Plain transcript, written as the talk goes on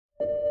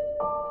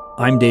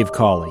I'm Dave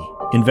Cawley,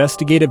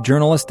 investigative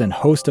journalist and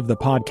host of the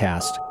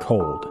podcast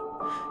Cold.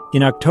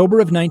 In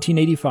October of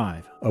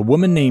 1985, a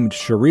woman named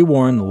Cherie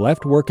Warren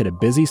left work at a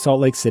busy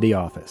Salt Lake City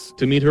office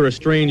to meet her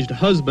estranged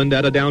husband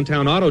at a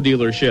downtown auto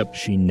dealership.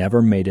 She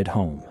never made it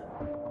home.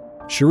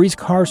 Cherie's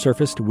car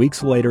surfaced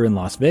weeks later in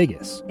Las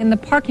Vegas. In the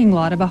parking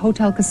lot of a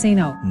hotel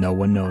casino. No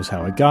one knows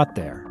how it got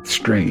there.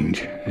 Strange.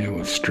 It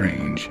was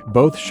strange.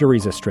 Both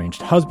Cherie's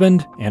estranged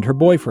husband and her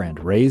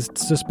boyfriend raised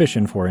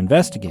suspicion for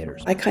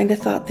investigators. I kind of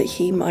thought that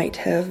he might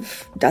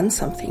have done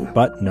something.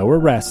 But no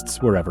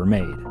arrests were ever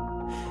made.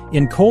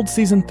 In Cold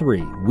Season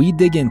 3, we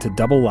dig into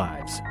double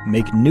lives,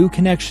 make new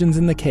connections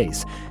in the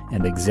case,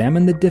 and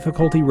examine the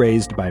difficulty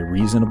raised by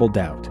reasonable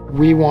doubt.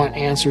 We want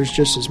answers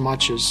just as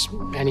much as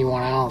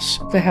anyone else.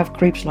 They have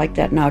creeps like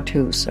that now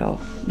too,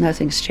 so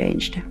nothing's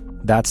changed.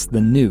 That's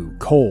the new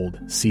Cold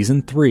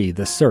Season 3,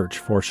 The Search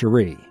for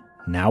Cherie,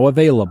 now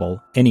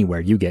available anywhere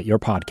you get your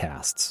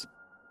podcasts.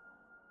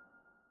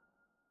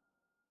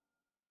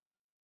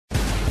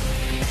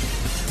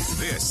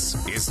 This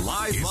is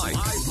Live Mike.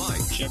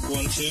 Check 1,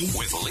 2.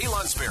 With Lee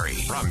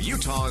Lonsberry. From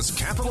Utah's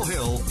Capitol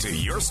Hill to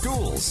your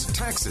schools,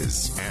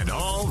 taxes, and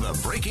all the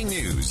breaking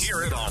news.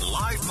 Hear it on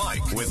Live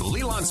Mike with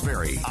Lee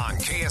Lonsberry on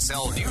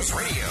KSL News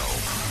Radio.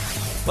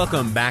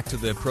 Welcome back to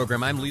the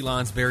program. I'm Lee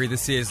Lonsberry.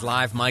 This is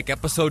Live Mike,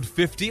 episode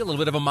 50, a little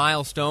bit of a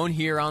milestone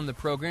here on the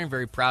program.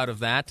 Very proud of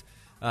that.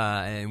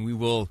 And we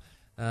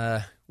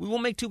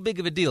won't make too big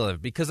of a deal of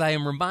it, because I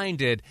am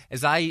reminded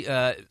as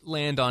I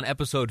land on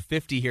episode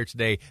 50 here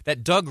today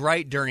that Doug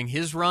Wright, during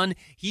his run,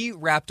 he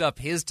wrapped up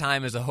his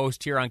time as a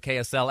host here on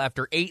KSL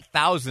after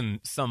 8,000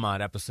 some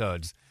odd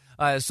episodes.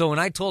 So when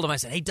I told him, I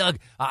said, "Hey, Doug,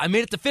 I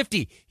made it to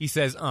 50. He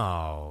says,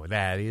 "Oh,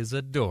 that is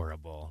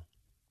adorable."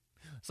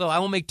 So I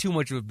won't make too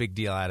much of a big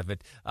deal out of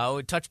it.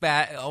 We'll touch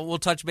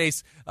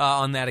base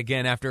on that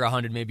again after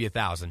 100, maybe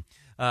 1,000.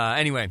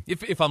 Anyway,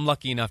 if I'm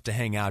lucky enough to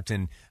hang out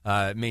and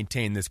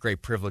maintain this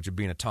great privilege of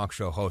being a talk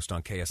show host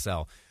on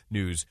KSL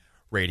News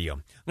Radio.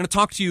 I'm going to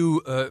talk to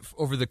you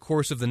over the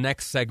course of the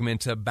next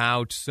segment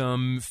about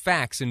some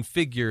facts and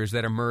figures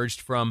that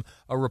emerged from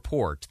a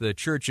report. The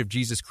Church of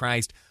Jesus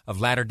Christ of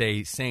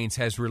Latter-day Saints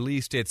has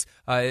released its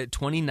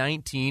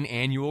 2019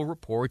 annual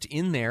report.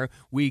 In there,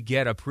 we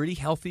get a pretty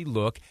healthy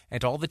look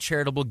at all the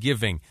charitable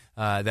giving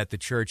that the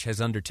church has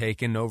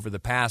undertaken over the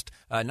past,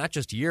 not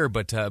just year,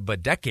 but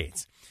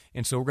decades.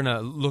 And so we're going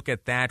to look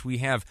at that. We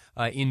have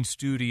in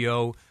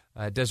studio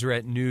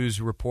Deseret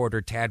News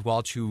reporter Tad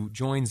Walch, who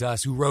joins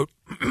us, who wrote,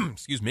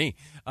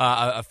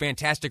 a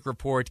fantastic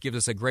report, gives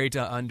us a great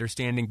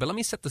understanding. But let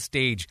me set the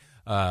stage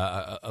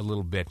a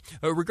little bit.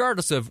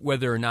 Regardless of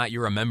whether or not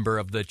you're a member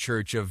of the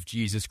Church of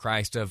Jesus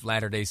Christ of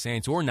Latter-day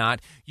Saints or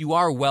not, you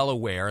are well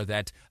aware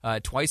that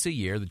twice a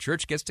year the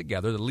church gets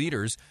together, the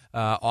leaders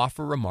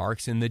offer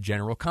remarks in the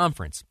General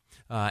Conference.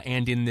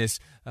 And in this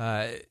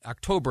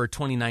October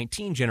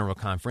 2019 General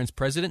Conference,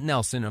 President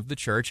Nelson of the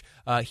church,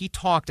 he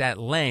talked at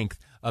length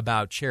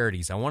about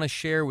charities. I want to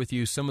share with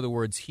you some of the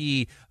words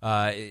he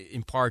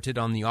imparted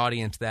on the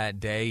audience that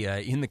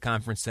day in the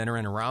conference center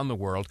and around the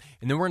world.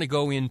 And then we're going to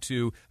go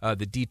into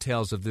the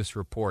details of this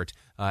report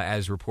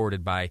as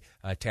reported by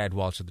Tad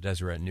Walch of the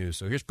Deseret News.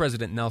 So here's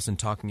President Nelson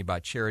talking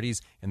about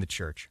charities and the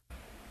church.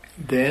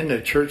 Then a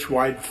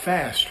church-wide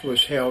fast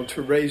was held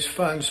to raise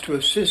funds to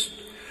assist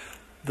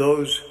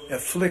those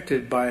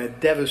afflicted by a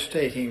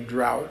devastating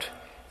drought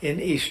in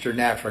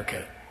Eastern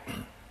Africa.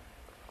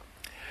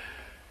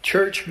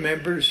 Church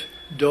members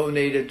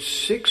donated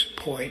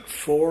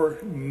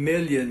 $6.4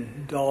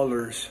 million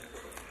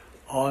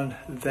on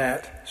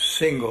that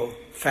single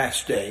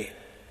fast day.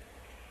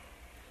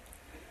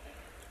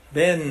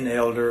 Then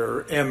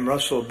Elder M.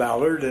 Russell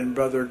Ballard and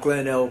Brother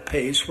Glenn L.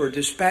 Pace were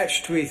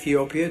dispatched to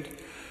Ethiopia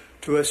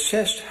to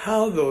assess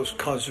how those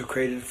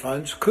consecrated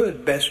funds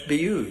could best be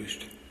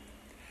used.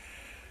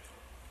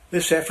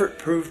 This effort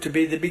proved to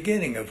be the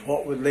beginning of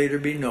what would later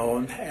be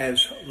known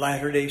as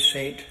Latter-day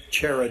Saint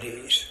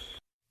Charities.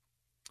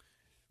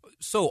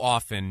 So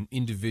often,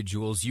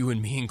 individuals, you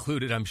and me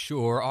included, I'm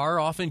sure, are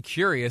often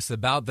curious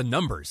about the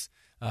numbers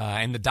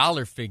and the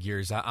dollar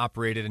figures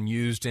operated and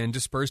used and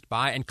dispersed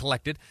by and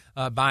collected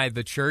by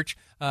the church.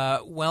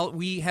 Well,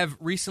 we have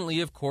recently,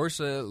 of course,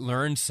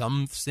 learned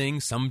some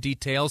things, some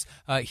details.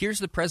 Here's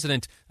the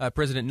President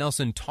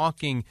Nelson,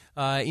 talking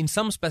in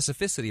some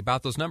specificity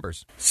about those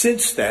numbers.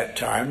 Since that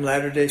time,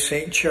 Latter-day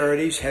Saint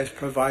Charities has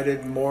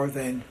provided more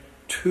than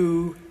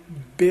 $2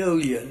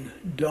 billion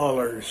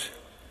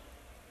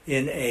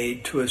in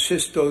aid to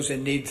assist those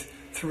in need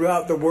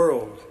throughout the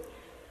world.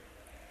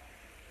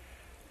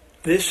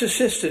 This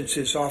assistance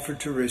is offered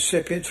to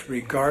recipients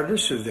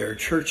regardless of their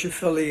church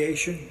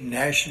affiliation,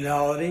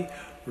 nationality,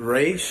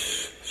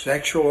 race,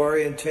 sexual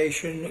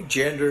orientation,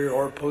 gender,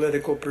 or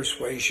political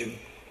persuasion.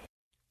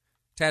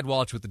 Tad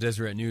Walch with the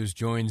Deseret News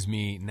joins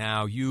me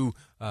now. You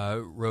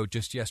wrote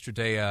just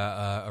yesterday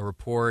a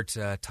report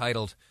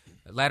titled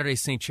Latter-day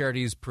Saint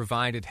Charities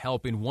Provided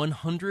Help in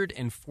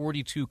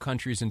 142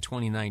 Countries in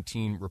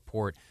 2019,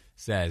 report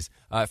says.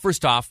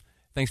 First off,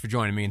 thanks for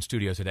joining me in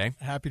studio today.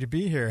 Happy to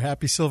be here.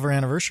 Happy silver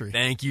anniversary.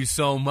 Thank you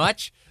so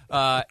much.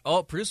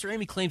 Producer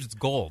Amy claims it's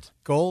gold.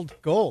 Gold.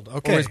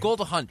 Okay. Or is gold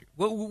 100?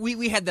 Well,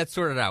 we had that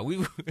sorted out.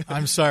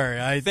 I'm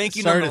sorry. Thank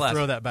you. Sorry to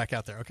throw that back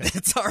out there. Okay.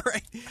 It's all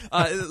right.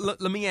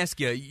 Let me ask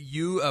you.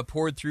 You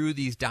poured through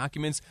these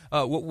documents.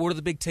 What are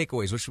the big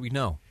takeaways? What should we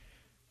know?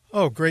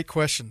 Oh, great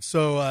question.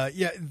 So,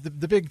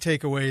 the big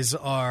takeaways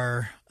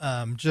are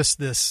just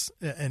this.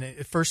 And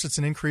at first, it's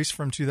an increase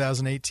from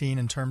 2018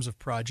 in terms of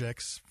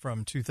projects,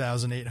 from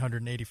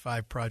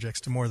 2,885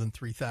 projects to more than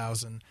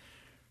 3,000,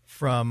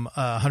 from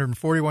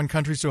 141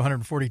 countries to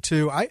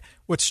 142.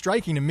 What's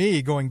striking to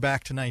me, going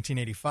back to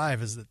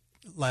 1985, is that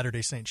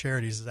Latter-day Saint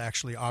Charities has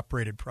actually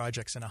operated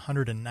projects in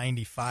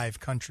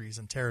 195 countries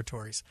and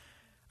territories.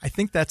 I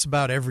think that's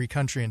about every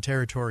country and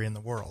territory in the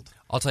world.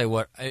 I'll tell you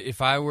what,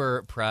 if I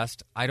were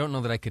pressed, I don't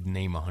know that I could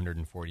name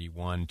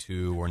 141,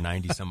 2, or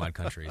 90-some-odd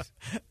countries.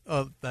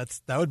 Oh, that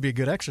would be a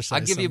good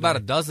exercise. I'd give you about a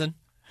dozen.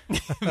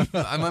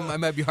 I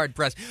might be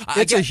hard-pressed.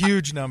 It's a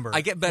huge number.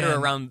 I get better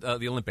around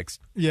the Olympics.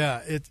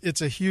 Yeah,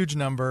 it's a huge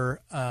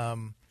number.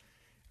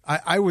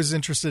 I was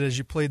interested, as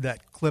you played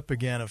that clip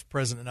again of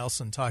President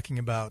Nelson talking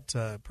about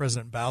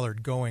President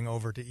Ballard going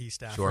over to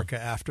East Africa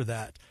after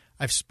that.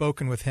 I've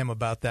spoken with him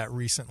about that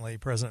recently,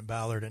 President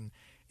Ballard,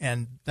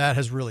 and that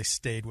has really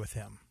stayed with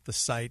him, the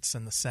sights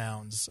and the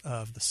sounds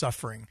of the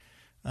suffering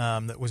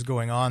that was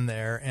going on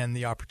there and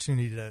the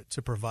opportunity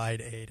to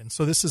provide aid. And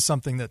so this is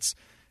something that's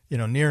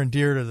near and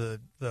dear to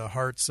the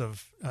hearts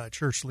of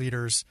church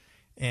leaders,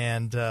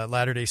 and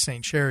Latter-day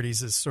Saint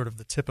Charities is sort of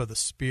the tip of the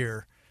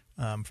spear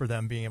for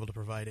them being able to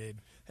provide aid.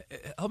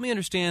 Help me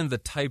understand the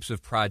types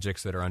of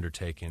projects that are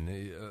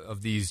undertaken.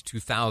 Of these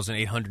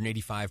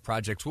 2,885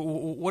 projects,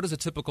 what does a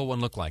typical one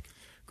look like?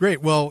 Great.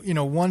 Well,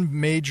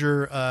 one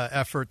major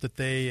effort that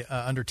they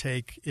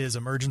undertake is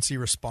emergency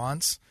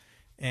response.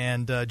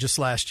 And just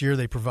last year,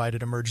 they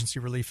provided emergency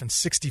relief in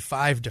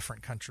 65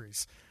 different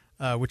countries,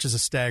 which is a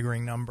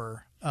staggering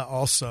number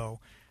also.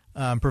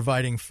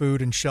 Providing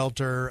food and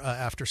shelter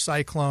after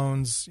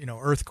cyclones,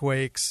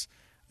 earthquakes,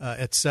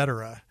 et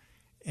cetera.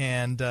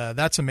 And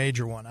that's a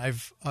major one.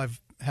 I've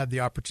had the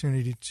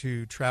opportunity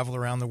to travel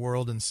around the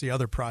world and see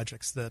other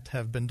projects that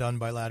have been done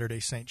by Latter-day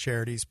Saint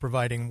Charities,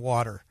 providing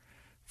water,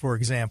 for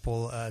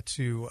example,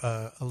 to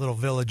a little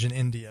village in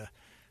India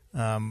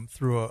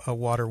through a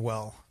water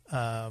well.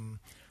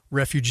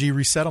 Refugee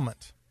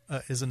resettlement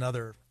is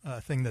another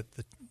thing that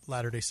the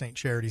Latter-day Saint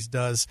Charities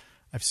does.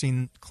 I've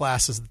seen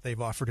classes that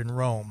they've offered in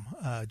Rome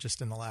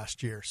just in the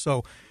last year.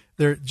 So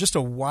there are just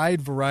a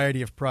wide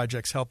variety of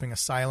projects helping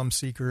asylum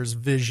seekers,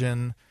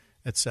 vision,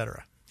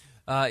 etc.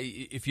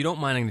 If you don't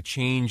mind, I'm going to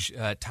change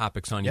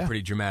topics on you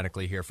pretty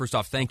dramatically here. First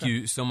off, thank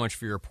you so much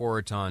for your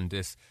report on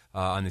this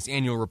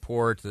annual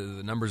report.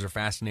 The numbers are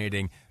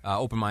fascinating.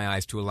 Opened my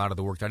eyes to a lot of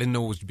the work that I didn't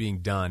know was being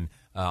done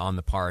on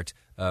the part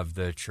of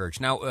the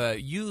church. Now,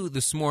 you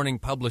this morning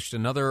published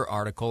another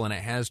article, and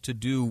it has to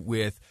do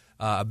with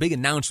a big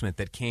announcement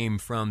that came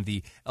from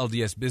the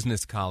LDS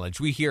Business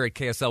College. We here at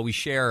KSL, we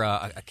share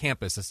a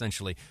campus,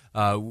 essentially,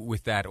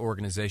 with that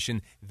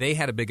organization. They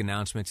had a big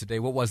announcement today.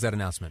 What was that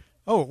announcement?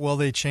 Oh, well,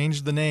 they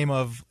changed the name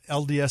of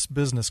LDS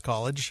Business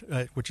College,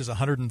 which is a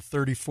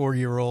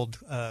 134-year-old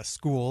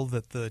school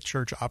that the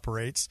church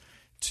operates,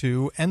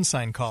 to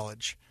Ensign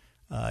College,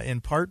 in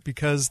part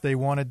because they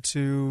wanted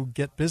to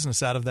get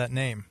business out of that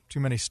name. Too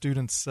many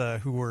students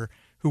who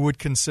would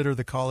consider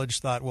the college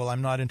thought, well,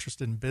 I'm not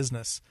interested in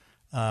business.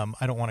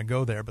 I don't want to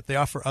go there, but they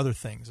offer other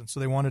things, and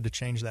so they wanted to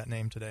change that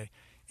name today.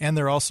 And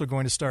they're also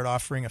going to start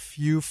offering a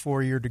few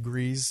 4-year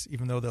degrees,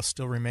 even though they'll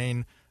still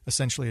remain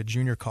essentially a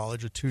junior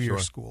college, a 2-year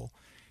school.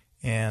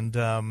 And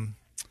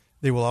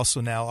they will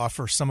also now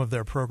offer some of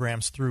their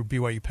programs through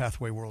BYU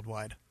Pathway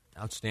Worldwide.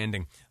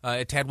 Outstanding.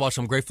 Tad Walch,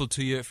 I'm grateful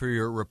to you for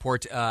your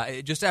report.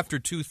 Just after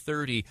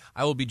 2:30,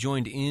 I will be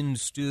joined in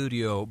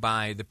studio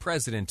by the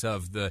president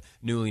of the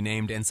newly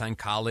named Ensign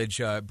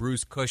College,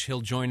 Bruce Cush.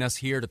 He'll join us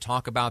here to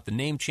talk about the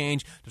name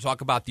change, to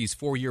talk about these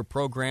 4-year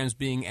programs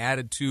being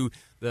added to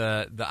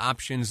the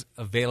options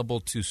available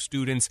to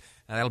students.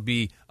 That'll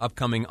be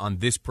upcoming on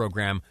this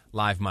program,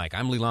 Live Mike.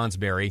 I'm Lee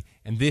Lonsberry,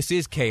 and this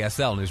is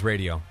KSL News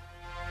Radio.